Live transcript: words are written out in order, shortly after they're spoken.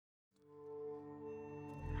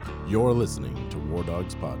You're listening to War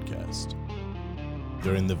Dogs Podcast.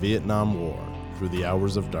 During the Vietnam War, through the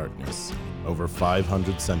hours of darkness, over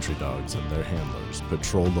 500 sentry dogs and their handlers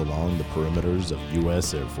patrolled along the perimeters of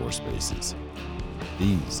U.S. Air Force bases.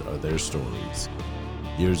 These are their stories.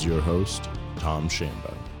 Here's your host, Tom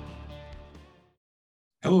Shambone.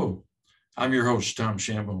 Hello, I'm your host, Tom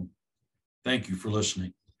Shambone. Thank you for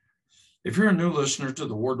listening. If you're a new listener to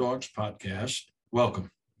the War Dogs Podcast, welcome.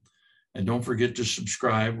 And don't forget to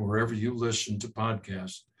subscribe wherever you listen to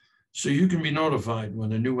podcasts so you can be notified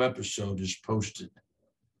when a new episode is posted.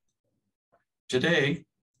 Today,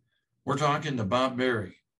 we're talking to Bob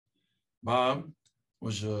Berry. Bob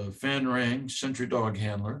was a Phan Rang sentry dog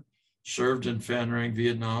handler, served in Phan Rang,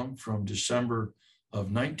 Vietnam from December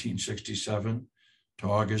of 1967 to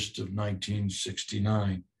August of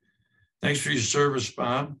 1969. Thanks for your service,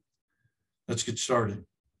 Bob. Let's get started.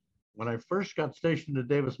 When I first got stationed at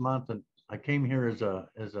Davis Mountain, I came here as a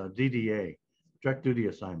DDA, direct duty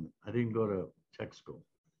assignment. I didn't go to tech school.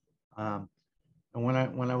 And when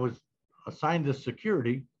I was assigned to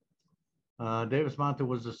security, Davis Mountain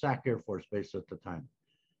was a SAC Air Force base at the time.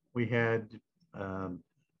 We had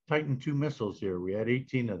Titan II missiles here. We had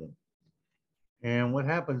 18 of them. And what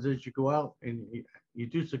happens is you go out and you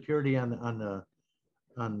do security on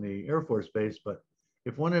the Air Force base, but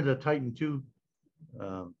if one of the Titan II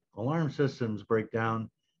alarm systems break down,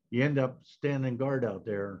 you end up standing guard out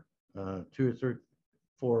there 2 or 3,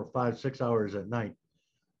 4, 5, 6 hours at night.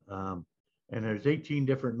 And there's 18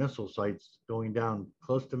 different missile sites going down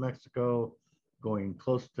close to Mexico, going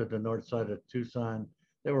close to the north side of Tucson.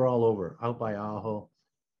 They were all over, out by Ajo.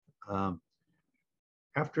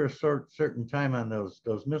 After a certain time on those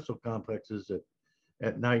missile complexes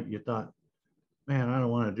at night, you thought, man, I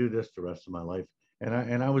don't want to do this the rest of my life.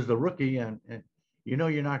 And I was the rookie, and you know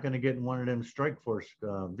you're not going to get in one of them strike force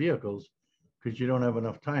vehicles because you don't have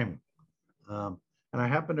enough time. And I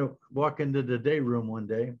happened to walk into the day room one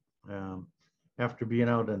day after being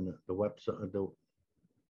out in the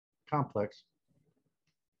complex,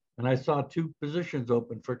 and I saw 2 positions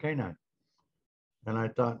open for K9. And I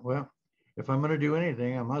thought, well, if I'm going to do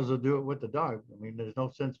anything, I might as well do it with the dog. I mean, there's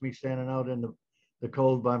no sense me standing out in the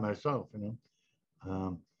cold by myself, you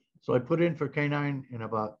know. So I put in for K9, and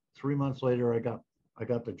about 3 months later, I got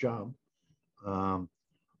the job. I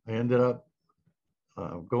ended up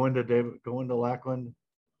going to Lackland.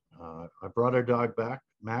 I brought our dog back,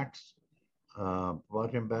 Max.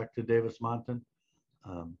 Brought him back to Davis Mountain.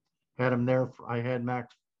 Had him there. I had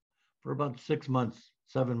Max for about 6 months,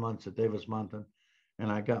 7 months at Davis Mountain,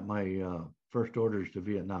 and I got my first orders to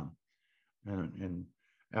Vietnam. And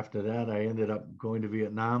after that, I ended up going to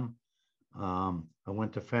Vietnam. I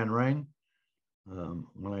went to Phan Rang.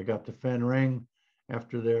 When I got to Phan Rang,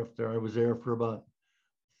 after I was there for about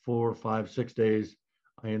 4, 5, 6 days,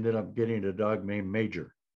 I ended up getting a dog named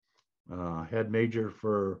Major. I had Major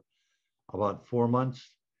for about 4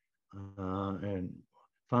 months, and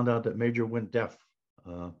found out that Major went deaf.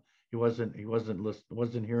 He wasn't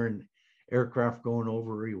hearing aircraft going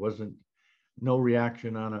over. He wasn't no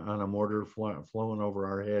reaction on a mortar flowing over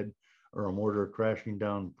our head or a mortar crashing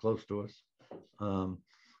down close to us.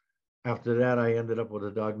 After that, I ended up with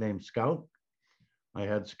a dog named Scout. I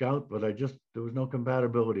had Scout, but there was no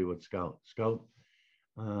compatibility with Scout. Scout,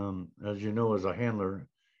 as you know, as a handler,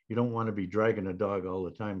 you don't want to be dragging a dog all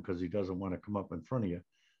the time because he doesn't want to come up in front of you.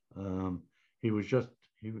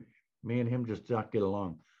 Me and him just not get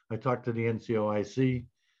along. I talked to the NCOIC.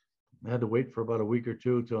 I had to wait for about a week or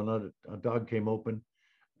two till a dog came open,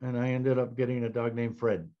 and I ended up getting a dog named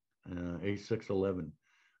Fred, A611.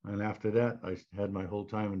 And after that, I had my whole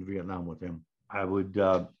time in Vietnam with him. I would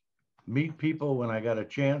meet people when I got a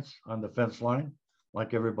chance on the fence line,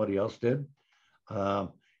 like everybody else did.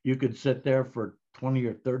 You could sit there for 20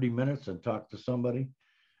 or 30 minutes and talk to somebody.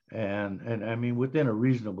 And I mean, within a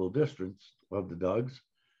reasonable distance of the dogs.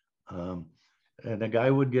 And the guy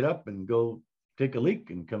would get up and go take a leak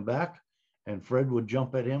and come back. And Fred would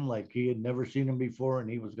jump at him like he had never seen him before. And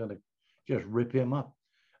he was going to just rip him up,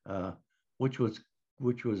 which was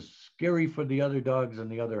scary for the other dogs and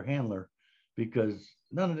the other handler, because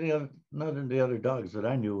none of the other dogs that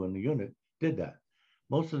I knew in the unit did that.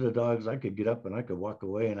 Most of the dogs, I could get up and I could walk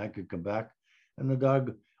away and I could come back, and the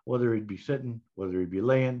dog, whether he'd be sitting, whether he'd be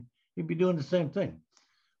laying, he'd be doing the same thing.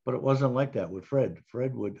 But it wasn't like that with Fred.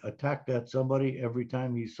 Fred would attack that somebody every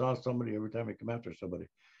time he saw somebody, every time he came after somebody,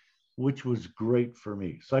 which was great for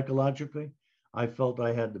me. Psychologically, I felt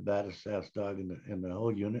I had the baddest ass dog in the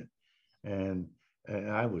whole unit, and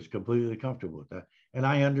I was completely comfortable with that. And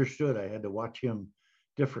I understood I had to watch him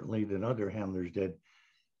differently than other handlers did.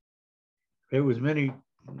 There was many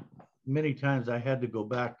times I had to go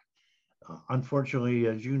back Unfortunately,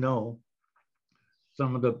 as you know,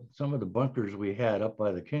 some of the bunkers we had up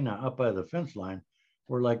by the fence line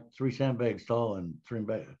were like 3 sandbags tall and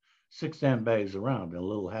 6 sandbags around in a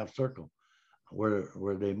little half circle,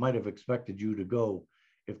 where they might have expected you to go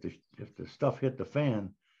if the stuff hit the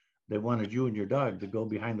fan. They wanted you and your dog to go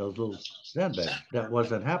behind those little sandbags. That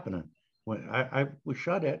wasn't happening. When I was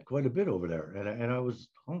shot at quite a bit over there, and I was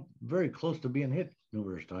very close to being hit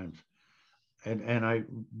numerous times. And I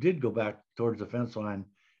did go back towards the fence line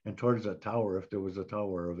and towards the tower if there was a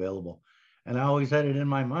tower available. And I always had it in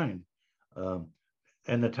my mind. Um,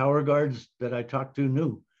 and the tower guards that I talked to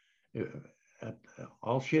knew uh,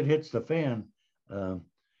 all shit hits the fan. Um,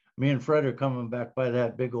 Me and Fred are coming back by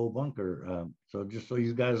that big old bunker. So just so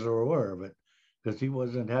you guys are aware of it, because he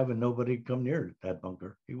wasn't having nobody come near that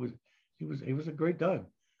bunker. He was a great dog,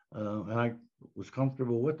 and I was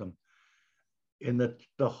comfortable with him. In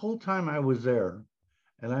the whole time I was there,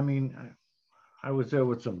 and I mean, I was there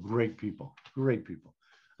with some great people, great people.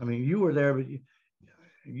 I mean, you were there, but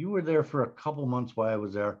you were there for a couple months while I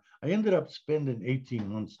was there. I ended up spending 18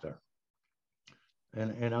 months there.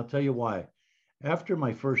 And I'll tell you why. After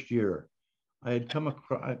my first year, I had come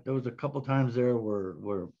across, there was a couple times there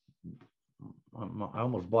where I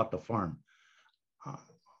almost bought the farm. Uh,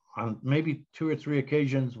 on maybe 2 or 3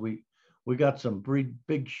 occasions, we got some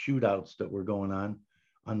big shootouts that were going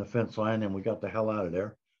on the fence line, and we got the hell out of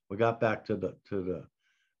there. We got back to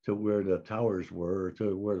where the towers were, or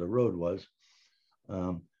to where the road was.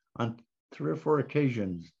 On 3 or 4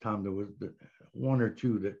 occasions, Tom, there was one or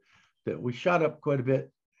two that we shot up quite a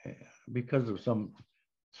bit because of some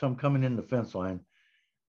coming in the fence line.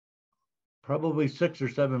 Probably 6 or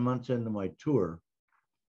 7 months into my tour,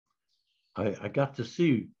 I got to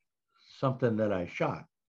see something that I shot.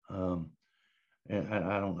 And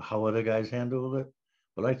I don't know how other guys handled it,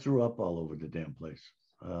 but I threw up all over the damn place.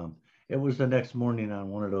 It was the next morning on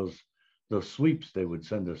one of those sweeps they would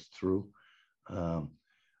send us through. Um,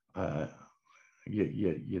 uh,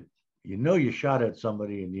 you know you shot at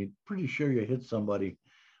somebody, and you're pretty sure you hit somebody,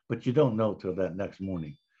 but you don't know till that next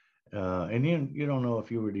morning. And you don't know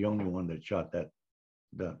if you were the only one that shot that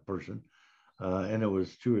person. And it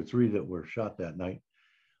was 2 or 3 that were shot that night.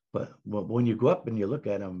 But when you go up and you look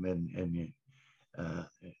at them, uh,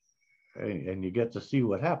 and you get to see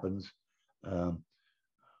what happens, um,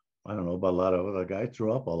 I don't know, but a lot of other guys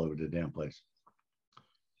threw up all over the damn place.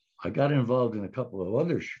 I got involved in a couple of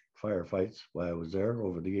other firefights while I was there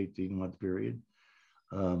over the 18-month period,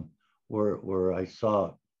 um, where I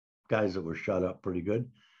saw guys that were shot up pretty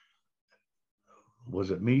good.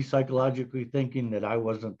 Was it me psychologically thinking that I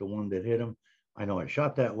wasn't the one that hit him? I know I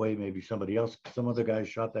shot that way. Maybe somebody else, some other guys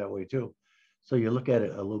shot that way too. So you look at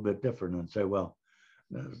it a little bit different and say, well,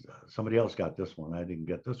 somebody else got this one. I didn't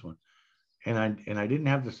get this one. And I didn't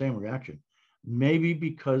have the same reaction. Maybe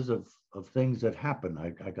because of things that happened.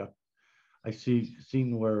 I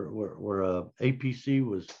seen where APC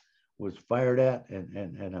was fired at,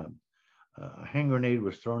 and a hand grenade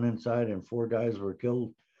was thrown inside, and 4 guys were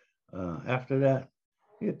killed. After that,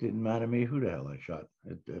 it didn't matter to me who the hell I shot.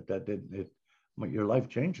 Your life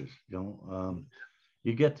changes.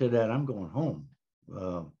 You get to that I'm going home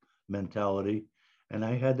mentality, and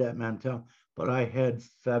I had that mentality, but I had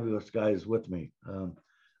fabulous guys with me.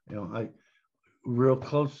 I real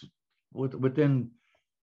close within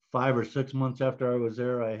 5 or 6 months after I was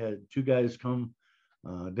there, I had 2 guys come,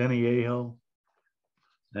 Denny Aho,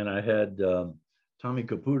 and I had Tommy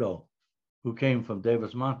Caputo, who came from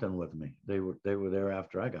Davis Mountain with me. They were there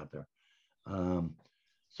after I got there.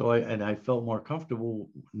 So I felt more comfortable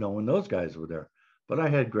knowing those guys were there. But I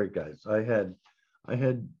had great guys. I had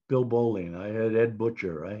Bill Bowling. I had Ed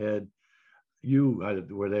Butcher. I had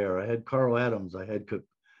were there. I had Carl Adams. I had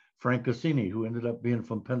Frank Cassini, who ended up being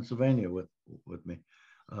from Pennsylvania with me.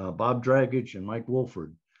 Bob Dragich and Mike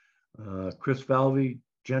Wolford. Chris Falvey,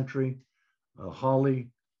 Gentry, Hawley,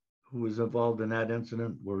 who was involved in that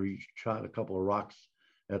incident where he shot a couple of rocks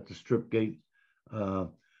at the strip gate.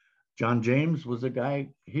 John James was a guy,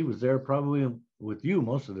 he was there probably with you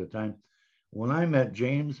most of the time. When I met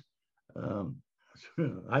James,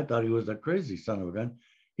 I thought he was a crazy son of a gun.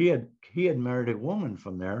 He had married a woman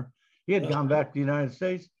from there. He had gone back to the United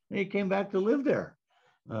States, and he came back to live there.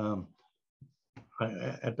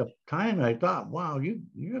 At the time, I thought, wow,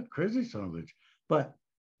 you're a crazy son of a bitch. But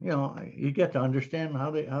you get to understand how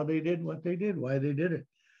they did what they did, why they did it.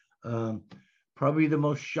 Probably the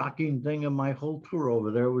most shocking thing of my whole tour over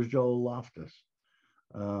there was Joel Loftus.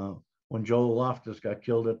 When Joel Loftus got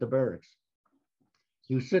killed at the barracks,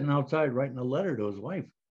 he was sitting outside writing a letter to his wife,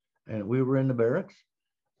 and we were in the barracks,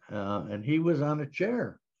 and he was on a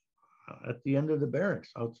chair at the end of the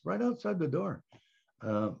barracks, right outside the door,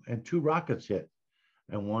 and two rockets hit,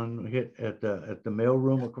 and one hit at the mail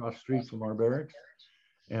room across the street from our barracks,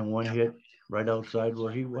 and one hit right outside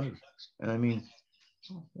where he was. And I mean,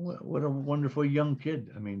 what a wonderful young kid.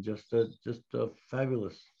 I mean, just a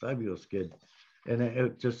fabulous kid.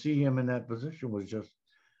 And to see him in that position was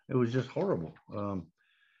just horrible.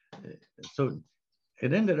 So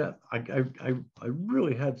it ended up, I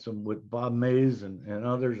really had some with Bob Mays and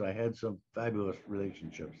others. I had some fabulous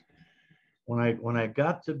relationships. When I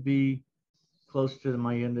got to be close to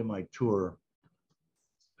my end of my tour,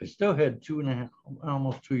 I still had 2.5,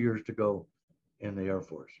 almost 2 years to go in the Air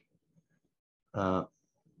Force. I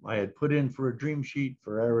had put in for a dream sheet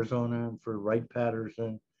for Arizona and for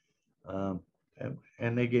Wright-Patterson,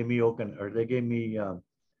 and they gave me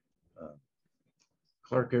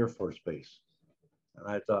Clark Air Force Base. And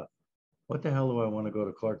I thought, what the hell do I want to go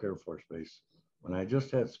to Clark Air Force Base when I just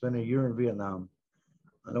had spent a year in Vietnam?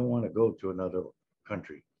 I don't want to go to another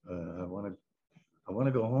country. I want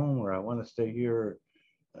to go home, or I want to stay here,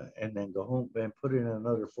 and then go home and put in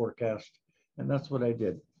another forecast. And that's what I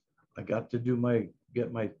did. I got to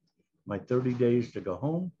get my 30 days to go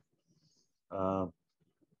home.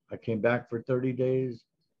 I came back for 30 days.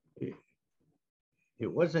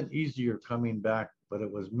 It wasn't easier coming back, but it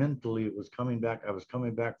was mentally, it was coming back. I was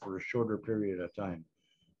coming back for a shorter period of time.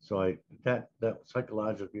 So that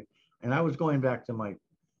psychologically, and I was going back to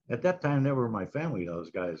at that time, they were my family,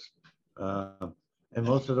 those guys. And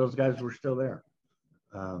most of those guys were still there.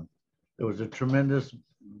 There was a tremendous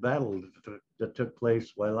battle that took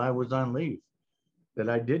place while I was on leave that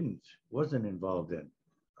I wasn't involved in.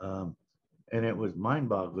 And it was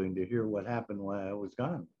mind-boggling to hear what happened while I was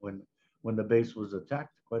gone, when the base was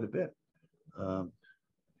attacked quite a bit.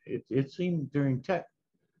 It seemed during tech,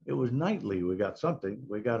 it was nightly. We got something.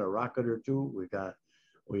 We got a rocket or two.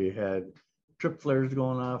 We had trip flares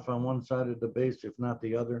going off on one side of the base, if not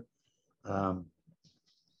the other. I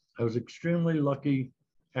was extremely lucky.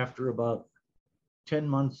 After about 10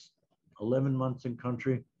 months, 11 months in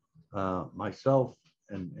country, myself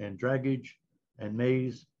and Dragage and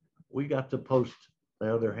Mays, we got to post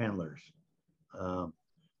the other handlers.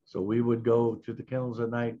 So we would go to the kennels at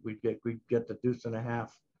night. We'd get the deuce and a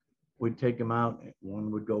half. We'd take them out. One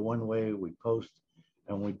would go one way. We'd post,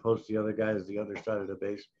 and we'd post the other guys the other side of the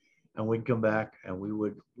base, and we'd come back, and we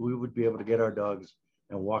would be able to get our dogs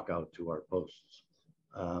and walk out to our posts.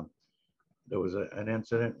 There was an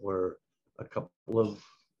incident where a couple of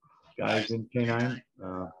guys in K9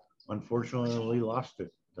 unfortunately lost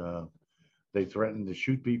it. They threatened to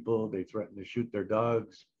shoot people. They threatened to shoot their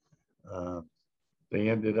dogs. They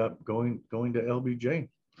ended up going to LBJ.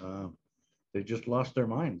 They just lost their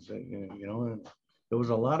minds, and there was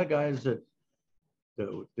a lot of guys that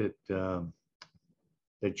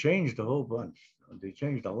they changed a whole bunch. They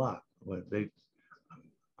changed a lot.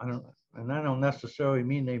 I don't necessarily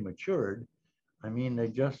mean they matured. I mean,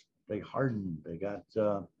 they hardened. They got,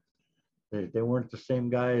 they weren't the same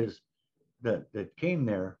guys that came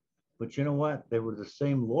there, but you know what? They were the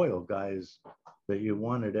same loyal guys that you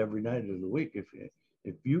wanted every night of the week.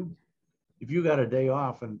 If you got a day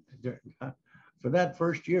off, and for that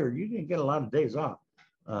first year, you didn't get a lot of days off.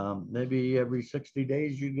 Maybe every 60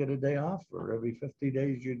 days you'd get a day off, or every 50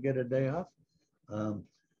 days you'd get a day off. And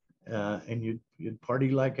you'd party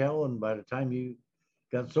like hell, and by the time you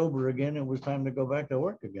got sober again, it was time to go back to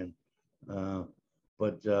work again.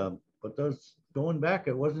 But those going back,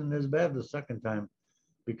 it wasn't as bad the second time,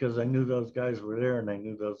 because I knew those guys were there, and I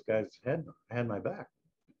knew those guys had my back.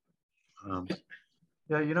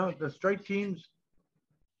 Yeah, the strike teams,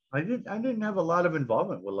 I didn't have a lot of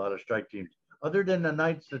involvement with a lot of strike teams, other than the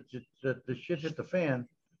nights that the shit hit the fan,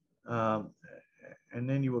 and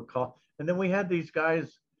then you would call, and then we had these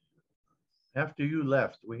guys. After you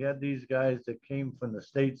left, we had these guys that came from the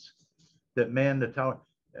States that manned the tower.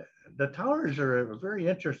 The towers are a very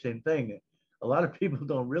interesting thing. A lot of people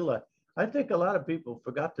don't realize. I think a lot of people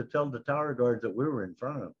forgot to tell the tower guards that we were in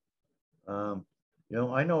front of them.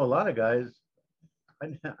 I know a lot of guys.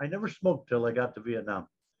 I never smoked till I got to Vietnam,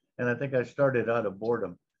 and I think I started out of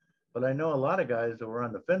boredom. But I know a lot of guys that were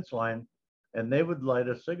on the fence line, and they would light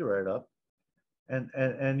a cigarette up,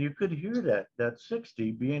 and you could hear that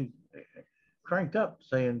 60 being cranked up,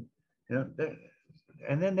 saying,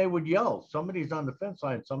 and then they would yell, somebody's on the fence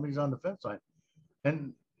line, somebody's on the fence line.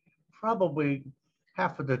 And probably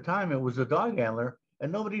half of the time it was a dog handler,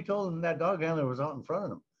 and nobody told them that dog handler was out in front of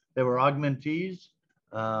them. They were augmentees,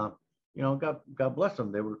 God bless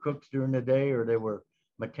them. They were cooks during the day, or they were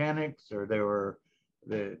mechanics, or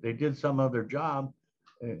they did some other job.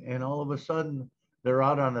 And all of a sudden they're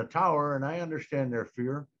out on the tower, and I understand their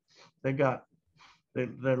fear.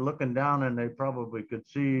 they're looking down and they probably could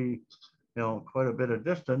see, quite a bit of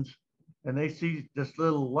distance, and they see this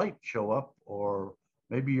little light show up, or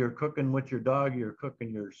maybe you're cooking with your dog, you're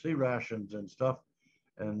cooking your sea rations and stuff,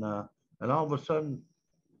 and all of a sudden,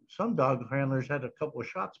 some dog handlers had a couple of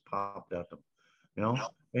shots popped at them, you know,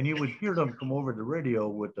 and you would hear them come over the radio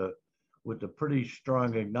with the pretty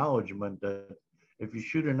strong acknowledgement that if you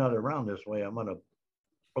shoot another round this way, I'm gonna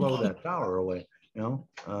blow that tower away, you know.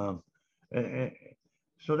 And, and-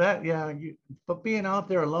 so that, yeah, but being out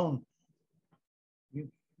there alone, you,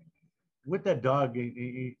 with that dog,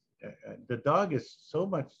 the dog is so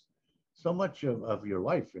much of your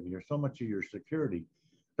life, and you're so much of your security.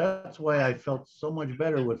 That's why I felt so much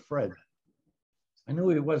better with Fred. I knew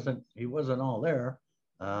he wasn't all there.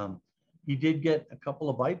 He did get a couple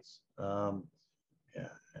of bites. Yeah,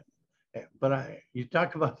 but you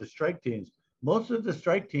talk about the strike teams. Most of the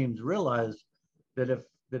strike teams realized that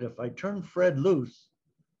if I turned Fred loose,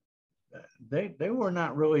 they were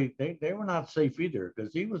not really they were not safe either,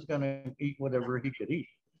 because he was going to eat whatever he could eat.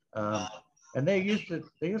 Um, and they used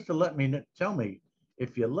to let me tell me,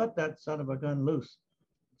 if you let that son of a gun loose,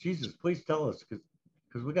 Jesus, please tell us,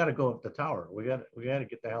 because we got to go up the tower. We got to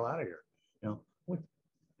get the hell out of here. You know,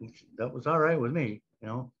 that was all right with me. You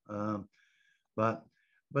know, but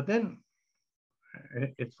then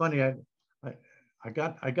it's funny. I I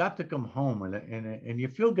got to come home, and you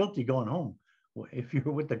feel guilty going home if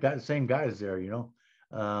you're with the same guys there, you know,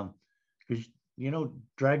 because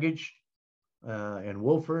Dragic and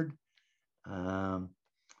Wolford, um,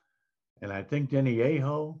 and I think Denny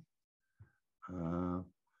Aho. Uh,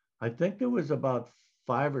 I think there was about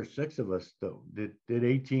 5 or 6 of us that did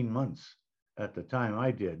 18 months at the time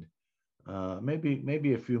I did.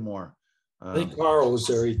 Maybe a few more. I think Carl was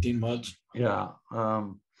there 18 months. Yeah.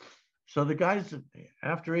 So the guys,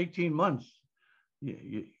 after 18 months,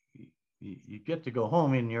 you, you get to go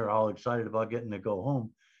home, and you're all excited about getting to go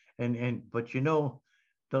home. But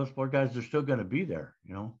those poor guys are still going to be there,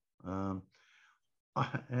 you know.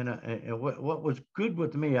 And what was good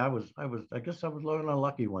with me, I guess I was one of the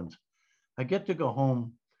lucky ones. I get to go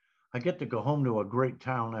home. I get to go home to a great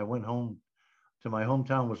town. I went home to my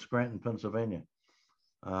hometown was Scranton, Pennsylvania.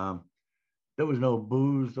 Um, there was no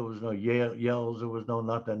booze, there was no yells, there was no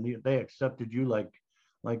nothing. They accepted you like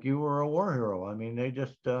you were a war hero. I mean, they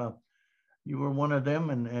just you were one of them,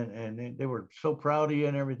 and they were so proud of you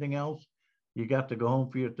and everything else. You got to go home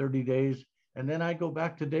for your 30 days, and then I go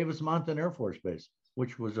back to Davis Mountain Air Force Base,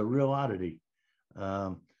 which was a real oddity.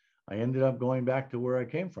 I ended up going back to where I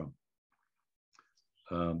came from.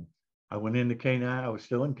 I went into K9. I was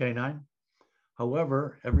still in K9.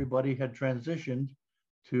 However, everybody had transitioned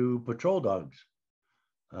to patrol dogs.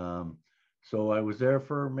 So I was there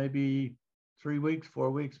for maybe 3 weeks,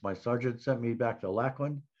 4 weeks. My sergeant sent me back to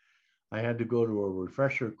Lackland. I had to go to a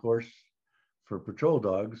refresher course for patrol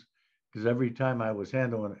dogs, because every time I was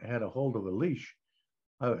had a hold of a leash,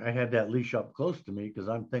 I had that leash up close to me, because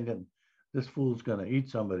I'm thinking this fool's going to eat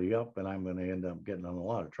somebody up, and I'm going to end up getting in a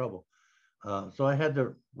lot of trouble. So I had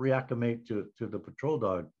to reacclimate to the patrol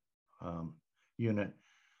dog unit.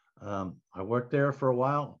 I worked there for a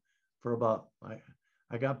while, for about,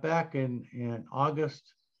 I got back in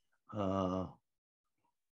August of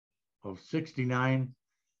 69.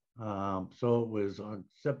 So it was on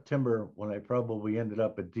September when I probably ended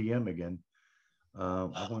up at DM again.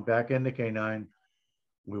 I went back into K9.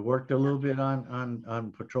 We worked a little bit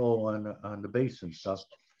on patrol on the base and stuff.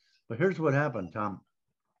 But here's what happened, Tom.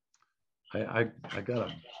 I got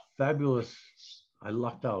a fabulous, I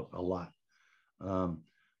lucked out a lot.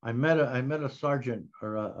 I met a sergeant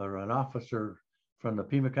or an officer from the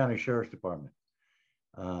Pima County Sheriff's Department.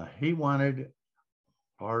 He wanted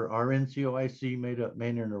our NCOIC made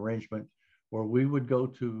an arrangement where we would go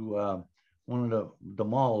to one of the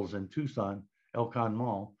malls in Tucson, Elcon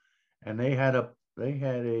Mall, and they had a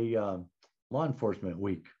law enforcement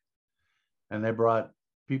week, and they brought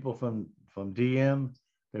people from DM.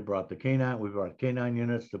 They brought the K9. We brought K9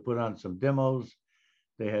 units to put on some demos.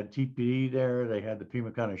 They had TPD there. They had the Pima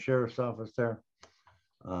County Sheriff's Office there.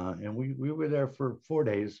 And we were there for 4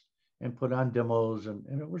 days and put on demos,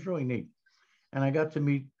 and it was really neat. And I got to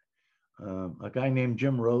meet a guy named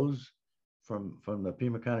Jim Rose from the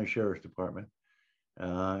Pima County Sheriff's Department.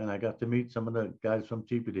 And I got to meet some of the guys from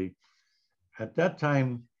TPD. At that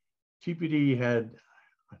time, TPD I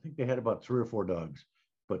think they had about 3 or 4 dogs,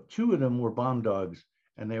 but 2 of them were bomb dogs,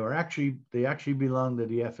 and they actually belonged to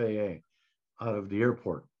the FAA out of the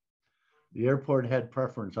airport. The airport had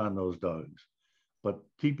preference on those dogs, but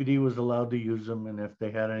TPD was allowed to use them, and if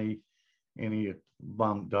they had any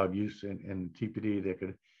bomb dog use in TPD, they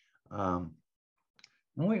could.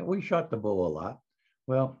 And we shot the bull a lot.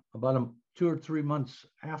 Well, about 2 or 3 months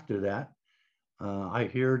after that, I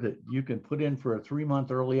hear that you can put in for a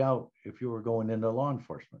 3-month early out if you were going into law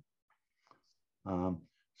enforcement.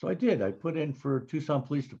 So I did. I put in for Tucson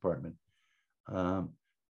Police Department. Um,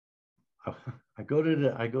 I go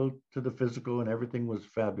to the physical and everything was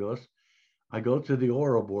fabulous. I go to the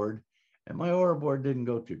oral board, and my oral board didn't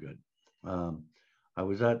go too good. I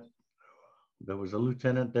was at There was a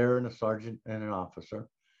lieutenant there and a sergeant and an officer.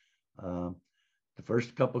 The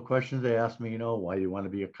first couple of questions they asked me, why do you want to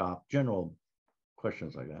be a cop? General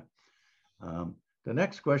questions like that. The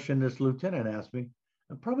next question this lieutenant asked me,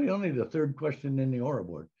 and probably only the third question in the oral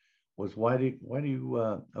board, was why do you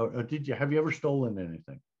have you ever stolen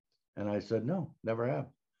anything? And I said, no, never have.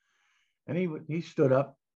 And he stood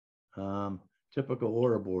up, typical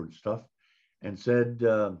oral board stuff, and said,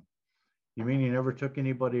 you mean you never took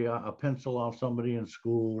anybody a pencil off somebody in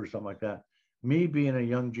school or something like that? Me being a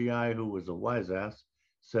young GI who was a wise ass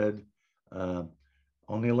said,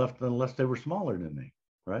 only left unless they were smaller than me,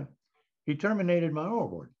 right? He terminated my oral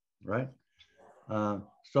board, right?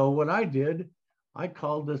 So what I did, I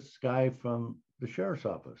called this guy from the sheriff's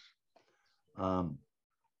office.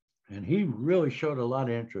 And he really showed a lot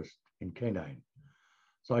of interest in canine.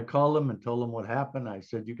 So I called him and told him what happened. I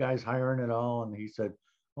said, you guys hiring at all? And he said,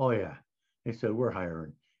 oh yeah. He said, we're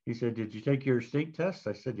hiring. He said, did you take your state test?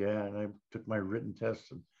 I said, yeah. And I took my written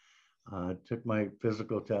test and took my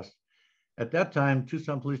physical test. At that time,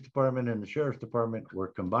 Tucson Police Department and the Sheriff's Department were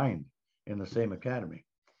combined in the same academy.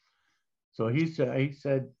 So he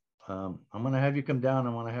said, I'm going to have you come down.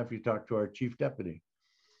 I want to have you talk to our chief deputy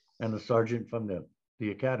and the sergeant from the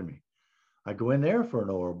academy. I go in there for an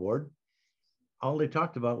oral board. All they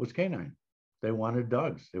talked about was canine. They wanted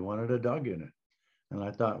dogs. They wanted a dog unit. And I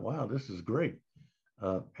thought, wow, this is great.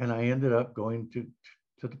 And I ended up going to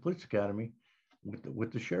the police academy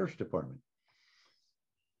with the sheriff's department.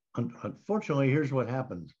 Unfortunately, here's what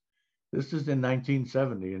happens. This is in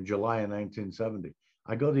 1970, in July of 1970.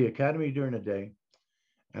 I go to the academy during the day,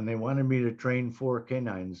 and they wanted me to train 4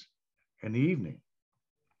 canines in the evening.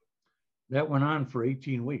 That went on for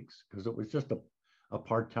 18 weeks because it was just a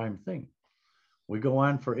part-time thing. We go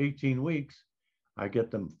on for 18 weeks. I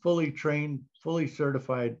get them fully trained, fully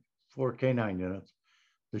certified 4 canine units.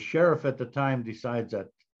 The sheriff at the time decides at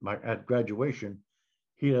graduation,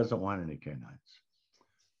 he doesn't want any canines.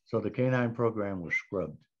 So the canine program was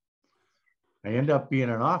scrubbed. I end up being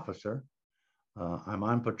an officer. I'm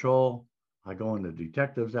on patrol. I go into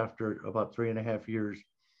detectives after about 3.5 years.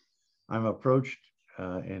 I'm approached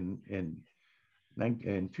in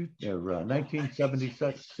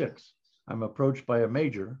 1976. I'm approached by a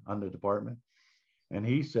major on the department, and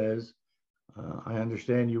he says, I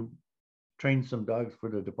understand you trained some dogs for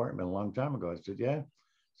the department a long time ago. I said, yeah. I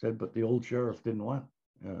said, but the old sheriff didn't want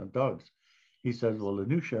dogs. He says, well, the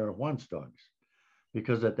new sheriff wants dogs.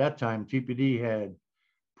 Because at that time, TPD had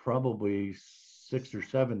probably 6 or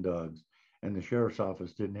 7 dogs, and the sheriff's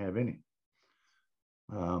office didn't have any.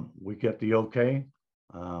 We get the okay.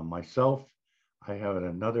 Myself, I had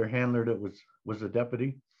another handler that was a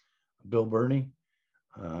deputy, Bill Burney.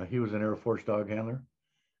 He was an Air Force dog handler.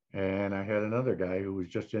 And I had another guy who was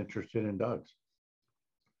just interested in dogs.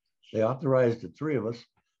 They authorized the 3 of us.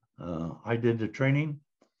 I did the training.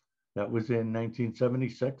 That was in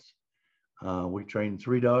 1976. We trained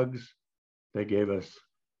 3 dogs. They gave us,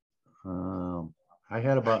 I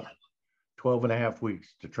had about 12.5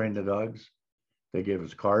 weeks to train the dogs. They gave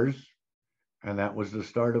us cars, and that was the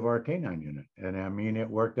start of our canine unit. And I mean, it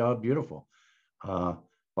worked out beautiful.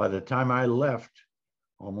 By the time I left,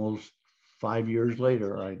 almost 5 years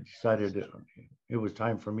later, I decided it was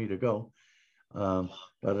time for me to go. By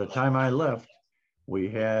the time I left, we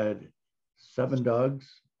had 7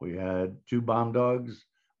 dogs. We had 2 bomb dogs.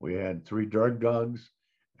 We had 3 drug dogs,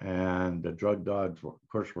 and the drug dogs, of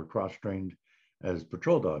course, were cross-trained as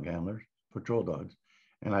patrol dog handlers, patrol dogs.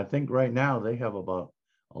 And I think right now they have about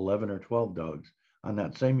 11 or 12 dogs on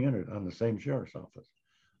that same unit, on the same sheriff's office.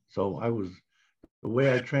 So the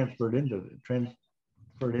way I transferred into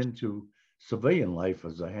civilian life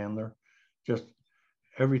as a handler, just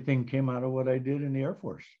everything came out of what I did in the Air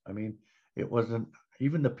Force. I mean, it wasn't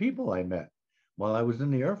even the people I met while I was in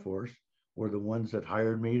the Air Force were the ones that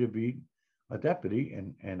hired me to be a deputy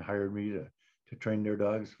and hired me to train their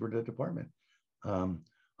dogs for the department.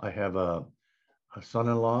 I have a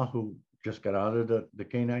son-in-law who just got out of the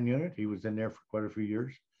canine unit. He was in there for quite a few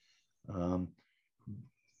years.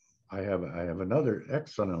 I have another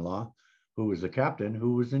ex-son-in-law who was a captain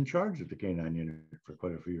who was in charge of the canine unit for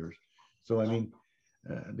quite a few years. So, I mean,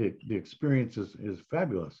 the experience is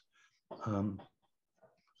fabulous.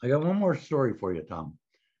 I got one more story for you, Tom.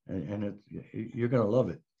 and you're going to love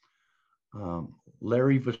it.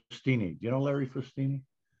 Larry Fustini. Do you know Larry Fustini?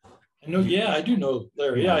 I know. Yeah, I do know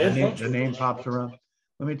Larry. Yeah, the name pops around.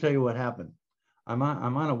 Let me tell you what happened. I'm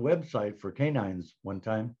on a website for canines one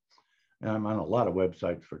time, and I'm on a lot of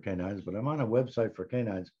websites for canines, but I'm on a website for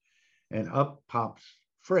canines, and up pops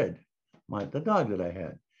Fred, the dog that I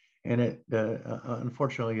had, and it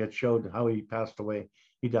unfortunately it showed how he passed away.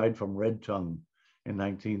 He died from red tongue in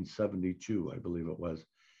 1972, I believe it was.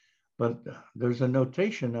 But there's a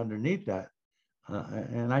notation underneath that,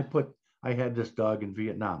 and I had this dog in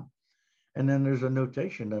Vietnam, and then there's a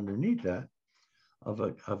notation underneath that of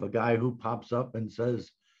a guy who pops up and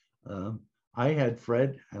says, I had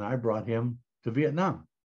Fred and I brought him to Vietnam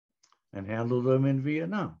and handled him in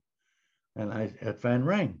Vietnam, and at Phan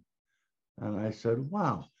Rang. And I said,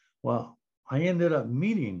 wow. Well, I ended up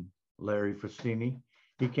meeting Larry Fustini.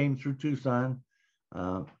 He came through Tucson,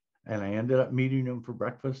 and I ended up meeting him for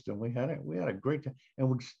breakfast, and we had a great time, and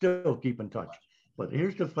we still keep in touch. But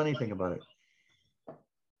here's the funny thing about it.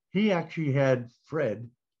 He actually had Fred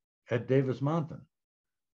at Davis Mountain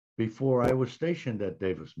before I was stationed at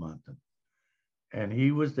Davis Mountain. And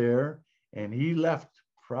he was there, and he left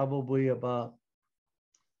probably about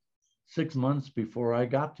 6 months before I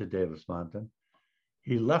got to Davis Mountain.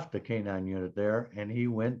 He left the canine unit there, and he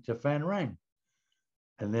went to Phan Rang.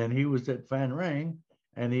 And then he was at Phan Rang,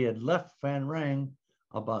 and he had left Phan Rang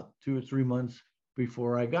about 2 or 3 months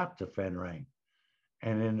before I got to Phan Rang.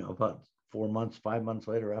 And then about 4 months, 5 months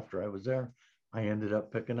later, after I was there, I ended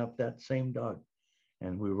up picking up that same dog.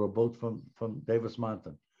 And we were both from Davis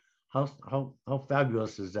Mountain. How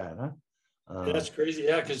fabulous is that, huh? That's crazy.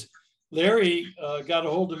 Yeah, because Larry got a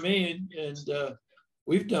hold of me, and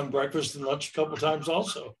we've done breakfast and lunch a couple of times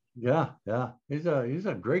also. Yeah. He's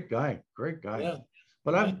a great guy. Yeah.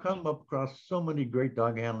 But I've come across so many great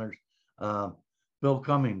dog handlers. Bill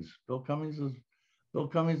Cummings. Bill Cummings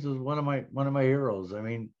is one of my heroes. I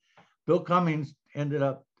mean, Bill Cummings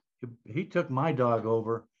he took my dog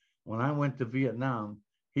over when I went to Vietnam.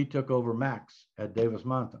 He took over Max at Davis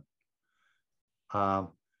Mountain.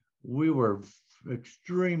 We were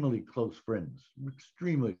extremely close friends,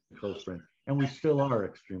 and we still are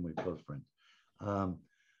extremely close friends.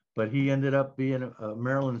 But he ended up being a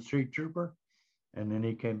Maryland Street Trooper, and then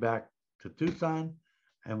he came back to Tucson,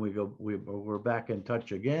 and we're back in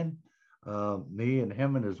touch again. Me and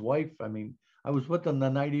him and his wife. I mean, I was with him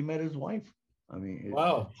the night he met his wife. I mean,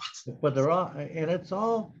 wow. But it's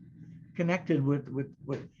all connected with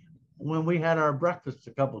when we had our breakfast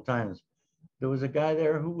a couple times. There was a guy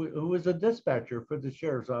there who was a dispatcher for the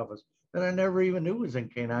sheriff's office that I never even knew was in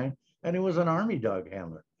canine, and he was an Army dog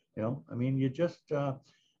handler. I mean, you just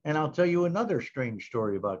and I'll tell you another strange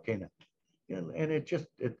story about canine, and it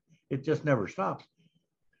just never stops.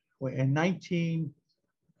 In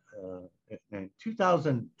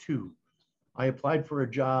 2002, I applied for a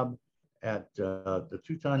job at the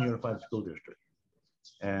Tucson Unified School District,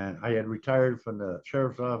 and I had retired from the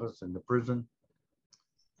sheriff's office and the prison.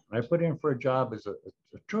 I put in for a job as a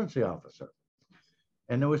truancy officer,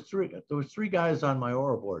 and there was three guys on my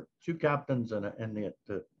oral board, 2 captains and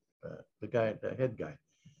the guy, the head guy,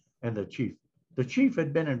 and the chief. The chief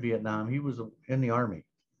had been in Vietnam. He was in the Army.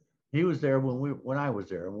 He was there when I was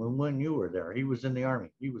there, and when you were there. He was in the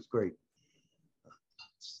Army. He was great.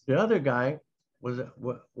 The other guy was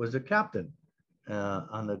a captain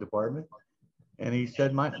on the department, and he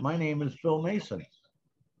said, "My name is Phil Mason."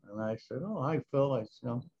 And I said, "Oh, hi, Phil." I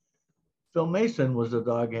said, Phil Mason was a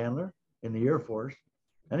dog handler in the Air Force,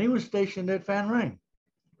 and he was stationed at Phan Rang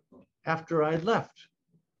after I left.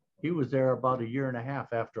 He was there about 1.5 years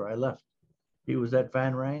after I left. He was at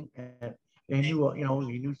Phan Rang, and he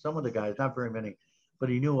knew some of the guys, not very many, but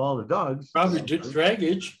he knew all the dogs. Probably did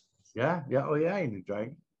dragage. Yeah. Oh, yeah, he knew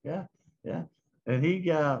dragage. Yeah. And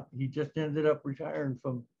he just ended up retiring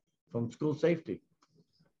from school safety.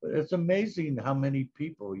 But it's amazing how many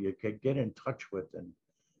people you could get in touch with and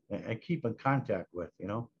keep in contact with,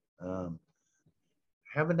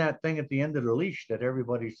 having that thing at the end of the leash that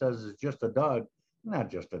everybody says is just a dog, not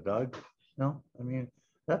just a dog. No, I mean,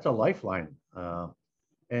 that's a lifeline.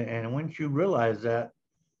 And once you realize that,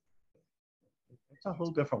 it's a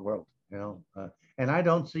whole different world, and I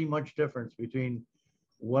don't see much difference between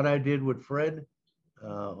what I did with Fred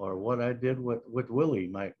or what I did with Willie,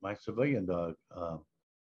 my civilian dog.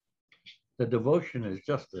 The devotion is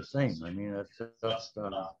just the same. I mean, it's just,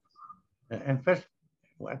 and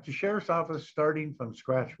at the sheriff's office, starting from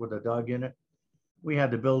scratch with a dog in it, we had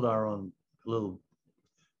to build our own little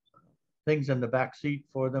things in the back seat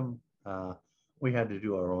for them. We had to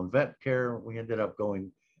do our own vet care. We ended up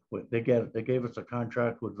going with, they gave us a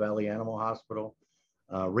contract with Valley Animal Hospital.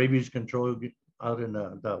 rabies control out in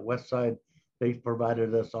the west side. They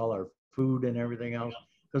provided us all our food and everything else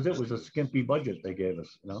because it was a skimpy budget they gave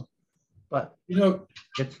us, But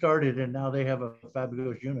it started, and now they have a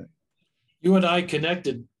fabulous unit. You and I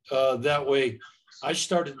connected that way. I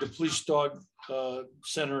started the police dog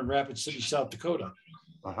center in Rapid City, South Dakota.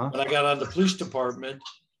 When I got on the police department,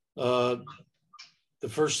 the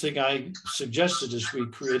first thing I suggested is we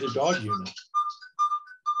create a dog unit.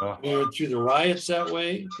 We went through the riots that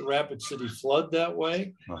way, the Rapid City flood that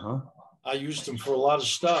way. I used them for a lot of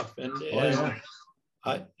stuff, and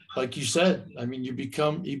I, like you said, I mean, he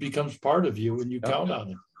becomes part of you, and you count on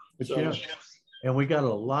him. So, and we got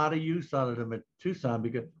a lot of use out of them at Tucson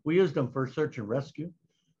because we used them for search and rescue.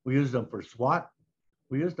 We used them for SWAT.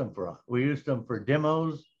 We used them for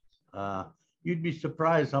demos. You'd be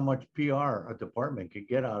surprised how much PR a department could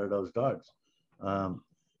get out of those dogs.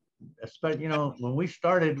 Especially, when we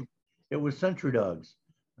started, it was sentry dogs.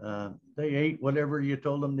 They ate whatever you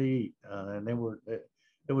told them to eat, and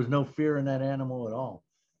there was no fear in that animal at all.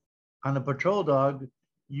 On a patrol dog,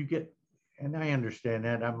 you get, and I understand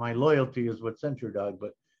that. My loyalty is with sentry dog,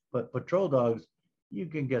 but patrol dogs, you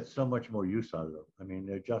can get so much more use out of them. I mean,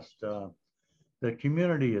 they're just the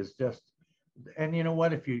community is just, and you know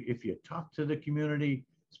what? If you talk to the community,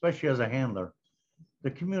 especially as a handler, the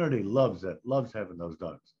community loves having those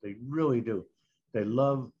dogs. They really do. They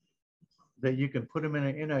love that you can put them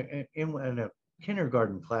in a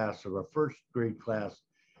kindergarten class or a first grade class,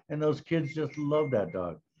 and those kids just love that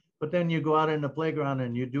dog. But then you go out in the playground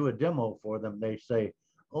and you do a demo for them. They say,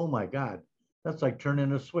 "Oh my God, that's like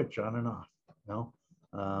turning a switch on and off."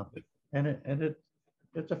 And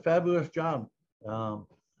it's a fabulous job.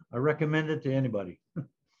 I recommend it to anybody.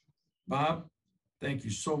 Bob, thank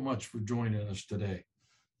you so much for joining us today.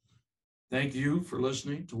 Thank you for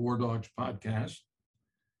listening to War Dogs Podcast.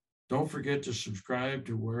 Don't forget to subscribe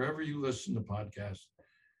to wherever you listen to podcasts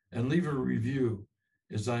and leave a review,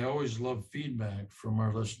 as I always love feedback from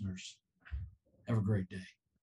our listeners. Have a great day.